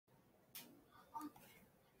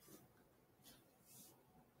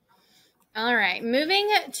All right, moving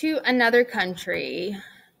to another country.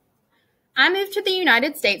 I moved to the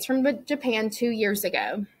United States from Japan 2 years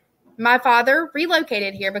ago. My father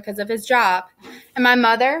relocated here because of his job, and my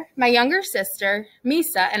mother, my younger sister,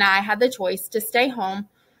 Misa, and I had the choice to stay home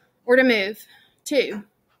or to move too.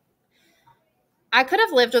 I could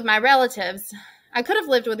have lived with my relatives. I could have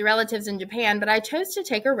lived with relatives in Japan, but I chose to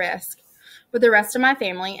take a risk with the rest of my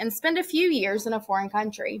family and spend a few years in a foreign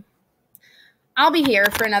country. I'll be here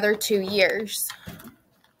for another 2 years.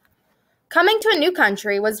 Coming to a new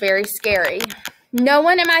country was very scary. No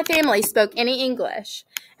one in my family spoke any English,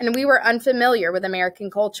 and we were unfamiliar with American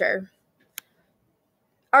culture.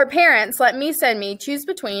 Our parents let Misa and me choose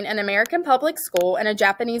between an American public school and a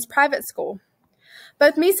Japanese private school.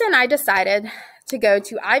 Both Misa and I decided to go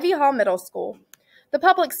to Ivy Hall Middle School, the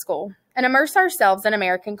public school, and immerse ourselves in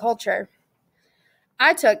American culture.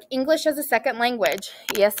 I took English as a second language,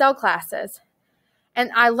 ESL classes, and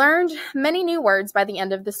I learned many new words by the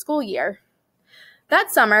end of the school year. That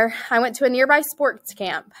summer, I went to a nearby sports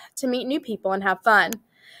camp to meet new people and have fun.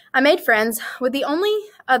 I made friends with the only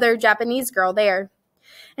other Japanese girl there,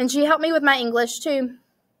 and she helped me with my English too.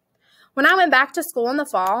 When I went back to school in the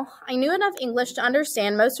fall, I knew enough English to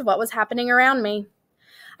understand most of what was happening around me.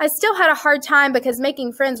 I still had a hard time because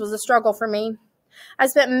making friends was a struggle for me. I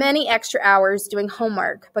spent many extra hours doing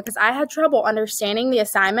homework because I had trouble understanding the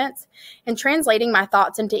assignments and translating my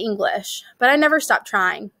thoughts into English, but I never stopped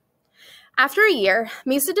trying. After a year,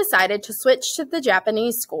 Misa decided to switch to the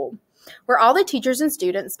Japanese school, where all the teachers and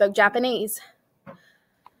students spoke Japanese.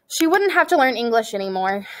 She wouldn't have to learn English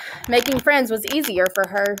anymore. Making friends was easier for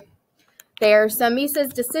her there, so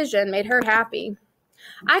Misa's decision made her happy.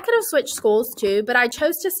 I could have switched schools too, but I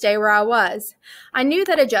chose to stay where I was. I knew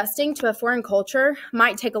that adjusting to a foreign culture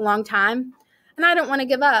might take a long time, and I didn't want to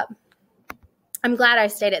give up. I'm glad I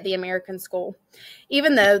stayed at the American school,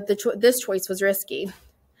 even though this choice was risky.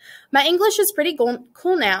 My English is pretty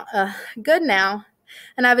good now,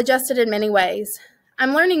 and I've adjusted in many ways.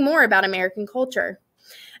 I'm learning more about American culture,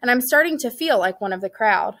 and I'm starting to feel like one of the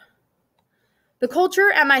crowd. The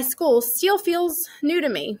culture at my school still feels new to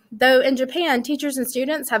me, though in Japan, teachers and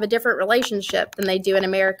students have a different relationship than they do in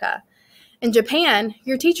America. In Japan,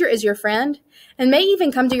 your teacher is your friend and may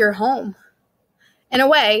even come to your home. In a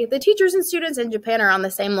way, the teachers and students in Japan are on the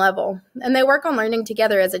same level, and they work on learning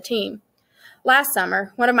together as a team. Last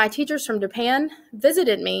summer, one of my teachers from Japan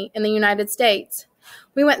visited me in the United States.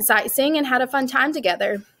 We went sightseeing and had a fun time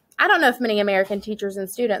together. I don't know if many American teachers and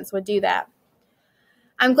students would do that.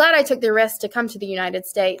 I'm glad I took the risk to come to the United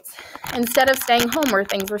States instead of staying home where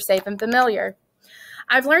things were safe and familiar.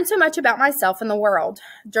 I've learned so much about myself and the world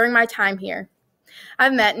during my time here.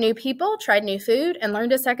 I've met new people, tried new food, and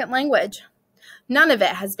learned a second language. None of it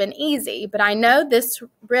has been easy, but I know this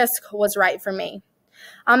risk was right for me.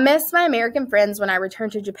 I'll miss my American friends when I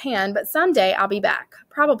return to Japan, but someday I'll be back,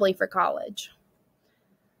 probably for college.